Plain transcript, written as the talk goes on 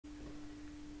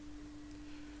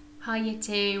Hi Year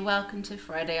 2, welcome to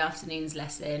Friday afternoon's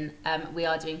lesson. We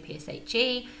are doing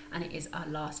PSHE and it is our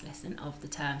last lesson of the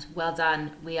terms. Well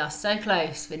done, we are so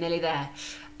close, we're nearly there.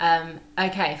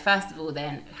 Okay, first of all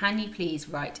then, can you please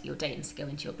write your date and skill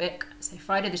into your book? So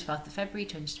Friday the 12th of February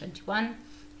 2021,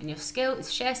 and your skill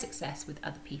is share success with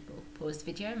other people. Pause the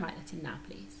video and write that in now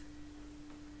please.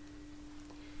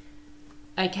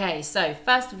 Okay, so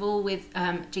first of all with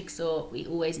Jigsaw, we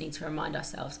always need to remind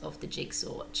ourselves of the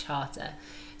Jigsaw Charter.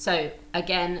 So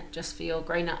again, just for your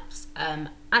grown-ups and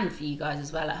for you guys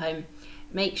as well at home,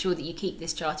 make sure that you keep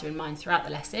this charter in mind throughout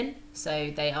the lesson.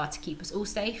 So they are to keep us all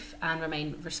safe and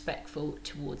remain respectful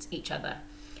towards each other.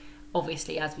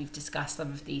 Obviously, as we've discussed,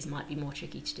 some of these might be more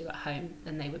tricky to do at home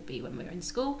than they would be when we were in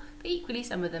school, but equally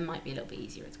some of them might be a little bit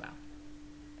easier as well.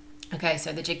 Okay,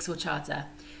 so the Jigsaw Charter.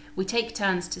 We take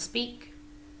turns to speak.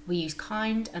 We use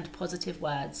kind and positive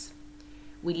words.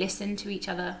 We listen to each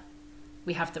other.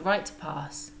 We have the right to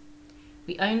pass.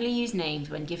 We only use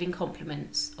names when giving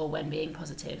compliments or when being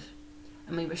positive.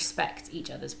 And we respect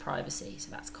each other's privacy. So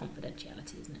that's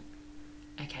confidentiality, isn't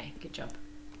it? Okay, good job.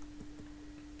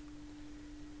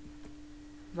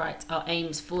 Right, our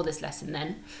aims for this lesson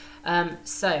then.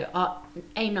 So our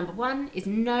aim number 1 is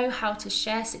know how to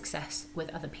share success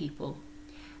with other people.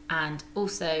 And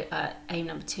also aim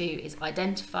number 2 is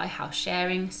identify how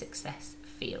sharing success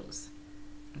feels.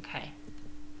 Okay.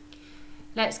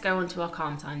 Let's go on to our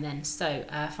calm time then. So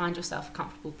find yourself a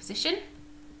comfortable position.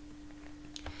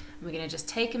 We're going to just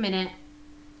take a minute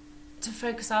to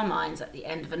focus our minds at the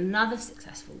end of another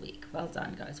successful week. Well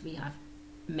done guys, we have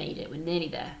made it, we're nearly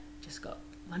there. Just got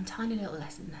one tiny little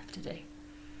lesson left to do.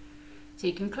 So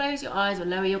you can close your eyes or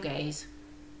lower your gaze.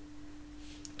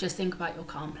 Just think about your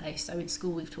calm place. So in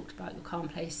school we've talked about your calm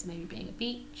place maybe being a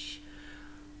beach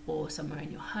or somewhere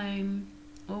in your home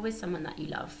or with someone that you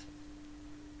love.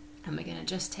 And we're going to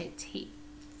just take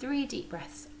 3 deep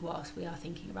breaths whilst we are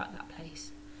thinking about that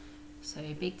place. So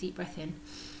big deep breath in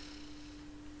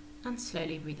and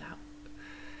slowly breathe out.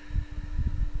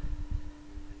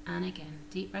 And again,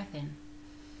 deep breath in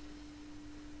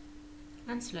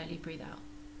and slowly breathe out.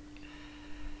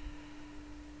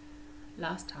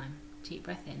 Last time, deep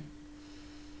breath in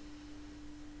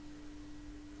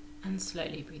and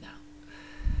slowly breathe out.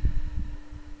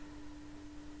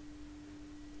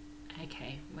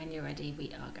 Okay, when you're ready, we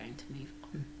are going to move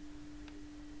on.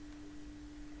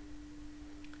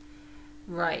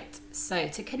 Right, so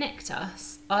to connect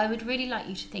us, I would really like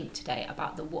you to think today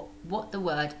about what the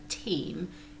word team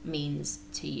means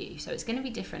to you. So it's going to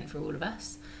be different for all of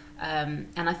us. And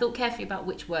I thought carefully about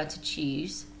which word to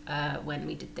choose when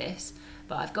we did this,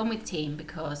 but I've gone with team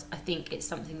because I think it's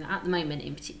something that at the moment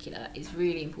in particular is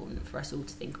really important for us all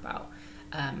to think about.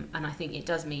 And I think it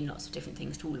does mean lots of different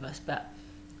things to all of us, but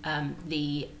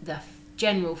the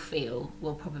general feel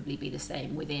will probably be the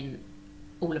same within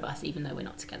all of us, even though we're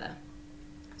not together.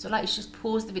 So I'd like you to just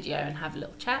pause the video and have a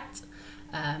little chat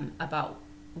about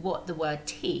what the word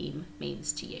team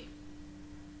means to you.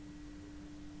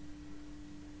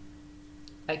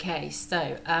 Okay,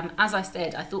 so as I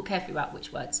said, I thought carefully about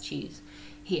which word to choose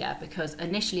here because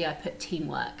initially I put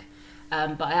teamwork,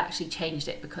 but I actually changed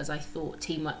it because I thought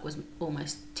teamwork was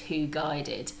almost too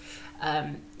guided.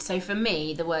 So for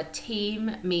me, the word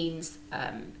team means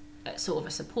sort of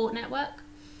a support network.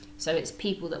 So it's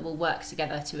people that will work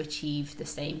together to achieve the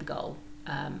same goal.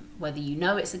 Whether you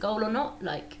know it's a goal or not,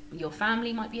 like your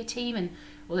family might be a team, and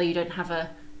although you don't have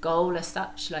a goal as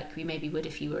such, like we maybe would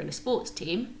if you were in a sports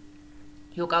team,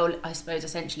 your goal, I suppose,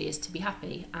 essentially is to be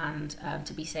happy and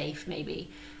to be safe maybe.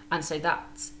 And so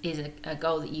that is a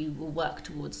goal that you will work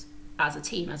towards as a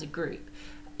team, as a group.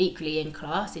 Equally in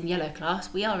class, in yellow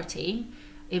class, we are a team,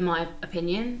 in my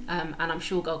opinion, and I'm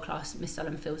sure gold class, Miss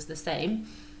Sullivan feels the same,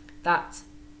 that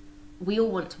we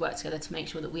all want to work together to make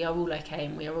sure that we are all okay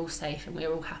and we are all safe and we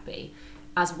are all happy,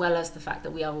 as well as the fact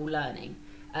that we are all learning.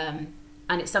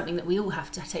 And it's something that we all have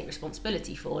to take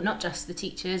responsibility for, not just the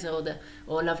teachers or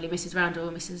lovely Mrs. Randall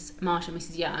or Mrs. Marsh or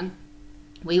Mrs. Young.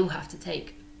 We all have to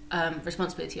take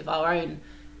responsibility of our own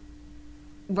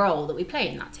role that we play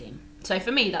in that team. So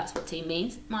for me, that's what team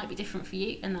means. It might be different for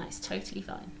you, and that's totally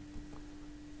fine.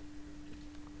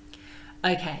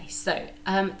 Okay, so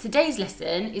today's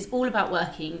lesson is all about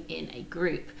working in a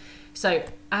group. So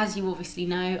as you obviously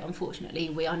know, unfortunately,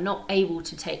 we are not able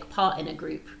to take part in a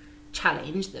group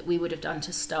challenge that we would have done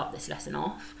to start this lesson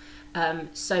off.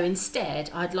 So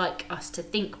instead, I'd like us to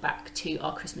think back to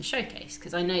our Christmas showcase,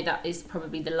 because I know that is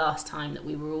probably the last time that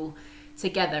we were all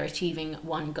together achieving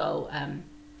one goal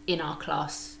in our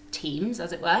class teams,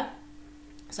 as it were.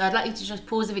 So I'd like you to just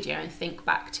pause the video and think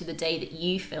back to the day that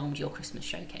you filmed your Christmas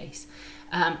showcase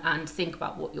and think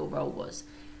about what your role was.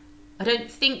 I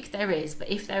don't think there is, but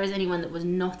if there is anyone that was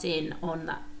not in on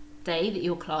that day that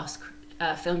your class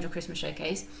filmed your Christmas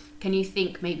showcase, can you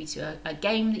think maybe to a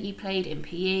game that you played in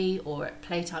PE or at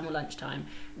playtime or lunchtime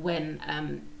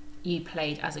when you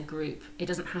played as a group? It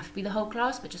doesn't have to be the whole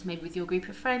class, but just maybe with your group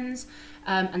of friends,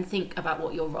 and think about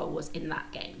what your role was in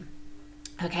that game.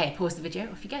 Okay, pause the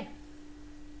video, off you go.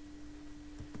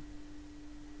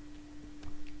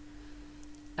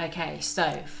 Okay,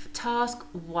 so for task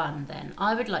 1 then,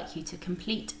 I would like you to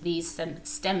complete these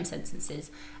STEM sentences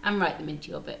and write them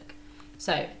into your book.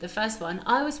 So the first one,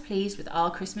 I was pleased with our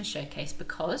Christmas showcase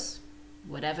because,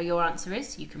 whatever your answer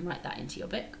is, you can write that into your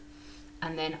book.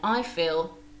 And then I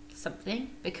feel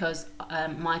something because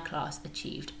my class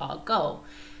achieved our goal.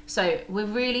 So we're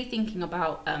really thinking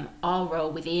about our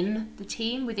role within the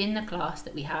team, within the class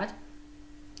that we had.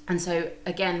 And so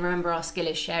again, remember our skill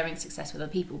is sharing success with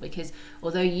other people, because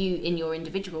although you in your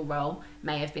individual role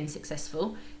may have been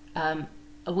successful, I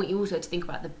want you also to think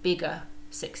about the bigger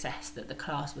success that the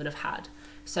class would have had.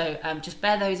 So just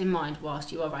bear those in mind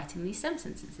whilst you are writing these STEM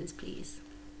sentences, please.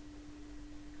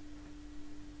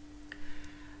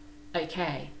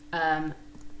 Okay.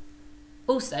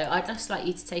 Also, I'd just like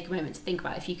you to take a moment to think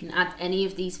about if you can add any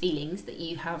of these feelings that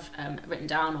you have written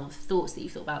down, or thoughts that you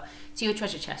thought about, to your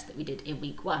treasure chest that we did in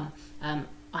week 1.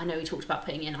 I know we talked about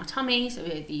putting in our tummy, so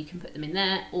either you can put them in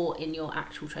there or in your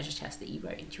actual treasure chest that you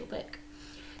wrote into your book.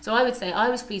 So I would say I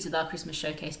was pleased with our Christmas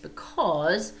showcase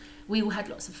because we all had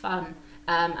lots of fun,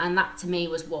 and that to me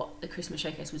was what the Christmas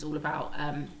showcase was all about.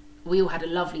 We all had a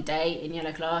lovely day in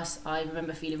yellow class. I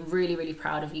remember feeling really, really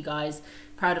proud of you guys,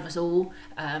 proud of us all,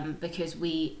 because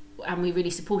we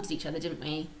really supported each other, didn't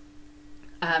we?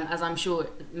 As I'm sure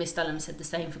Miss Dullum said the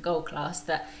same for gold class,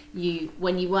 that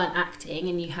when you weren't acting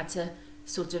and you had to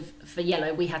sort of, for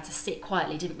yellow, we had to sit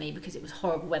quietly, didn't we? Because it was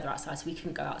horrible weather outside, so we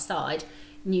couldn't go outside.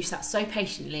 And you sat so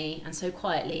patiently and so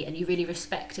quietly, and you really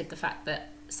respected the fact that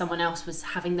someone else was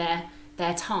having their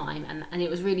time, and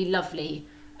it was really lovely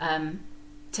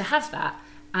to have that.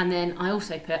 And then I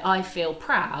also put, I feel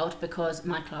proud because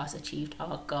my class achieved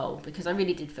our goal, because I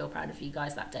really did feel proud of you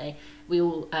guys that day. We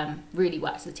all really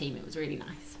worked as a team. It was really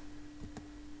nice.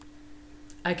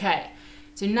 Okay,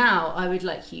 so now I would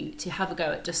like you to have a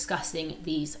go at discussing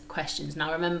these questions.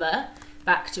 Now remember,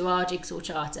 back to our jigsaw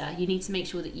charter, you need to make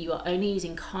sure that you are only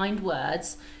using kind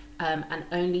words and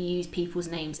only use people's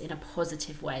names in a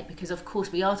positive way, because of course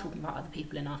we are talking about other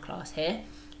people in our class here.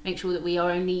 Make sure that we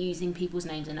are only using people's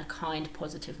names in a kind,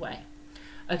 positive way.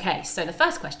 Okay, so the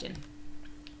first question.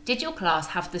 Did your class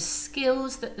have the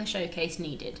skills that the showcase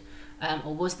needed?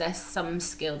 Or was there some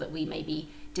skill that we maybe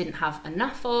didn't have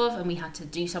enough of and we had to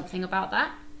do something about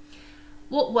that?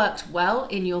 What worked well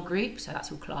in your group? So that's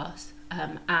your class.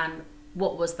 And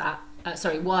what was that?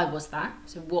 Why was that?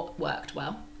 So what worked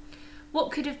well? What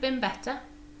could have been better?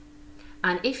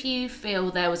 And if you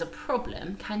feel there was a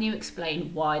problem, can you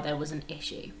explain why there was an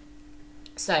issue?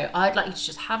 So I'd like you to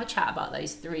just have a chat about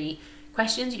those 3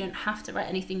 questions. You don't have to write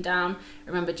anything down.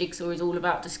 Remember, Jigsaw is all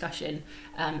about discussion.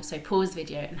 So pause the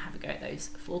video and have a go at those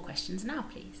 4 questions now,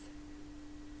 please.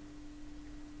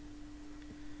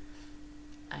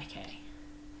 Okay,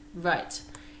 right.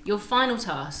 Your final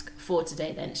task for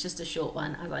today then, it's just a short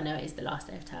one, as I know it is the last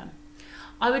day of term.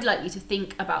 I would like you to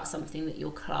think about something that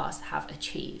your class have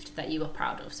achieved that you are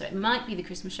proud of. So it might be the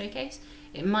Christmas showcase,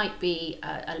 it might be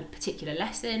a particular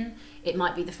lesson, it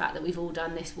might be the fact that we've all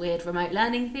done this weird remote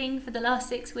learning thing for the last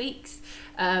 6 weeks,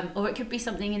 or it could be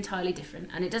something entirely different.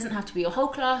 And it doesn't have to be your whole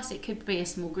class, it could be a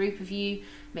small group of you,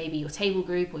 maybe your table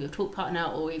group or your talk partner,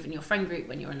 or even your friend group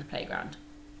when you're in the playground.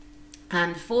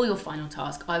 And for your final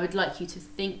task, I would like you to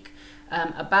think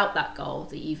about that goal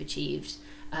that you've achieved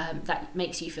that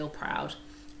makes you feel proud.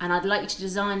 And I'd like you to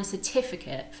design a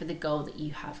certificate for the goal that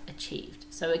you have achieved.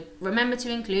 So remember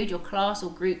to include your class or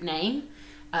group name,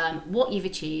 what you've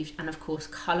achieved, and of course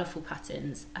colourful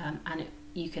patterns.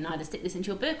 You can either stick this into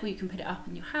your book, or you can put it up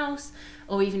in your house,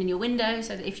 or even in your window,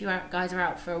 so that if you guys are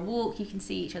out for a walk, you can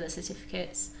see each other's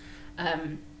certificates.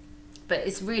 But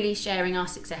it's really sharing our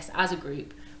success as a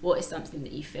group. What is something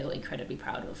that you feel incredibly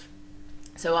proud of?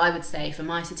 So I would say for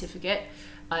my certificate,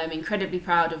 I am incredibly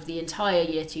proud of the entire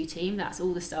Year 2 team. That's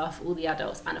all the staff, all the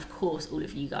adults, and of course all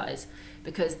of you guys,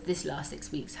 because this last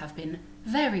 6 weeks have been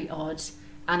very odd,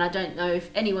 and I don't know if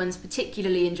anyone's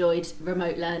particularly enjoyed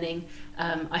remote learning.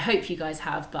 I hope you guys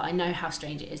have, but I know how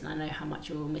strange it is, and I know how much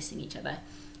you're all missing each other.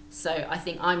 So I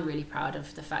think I'm really proud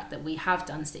of the fact that we have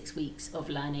done 6 weeks of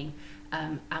learning,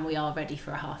 and we are ready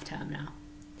for a half term now.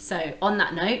 So on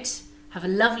that note, have a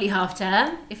lovely half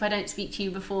term if I don't speak to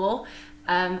you before.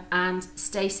 And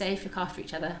stay safe, look after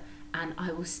each other, and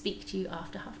I will speak to you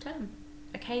after half term.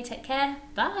 Okay, take care.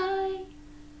 Bye.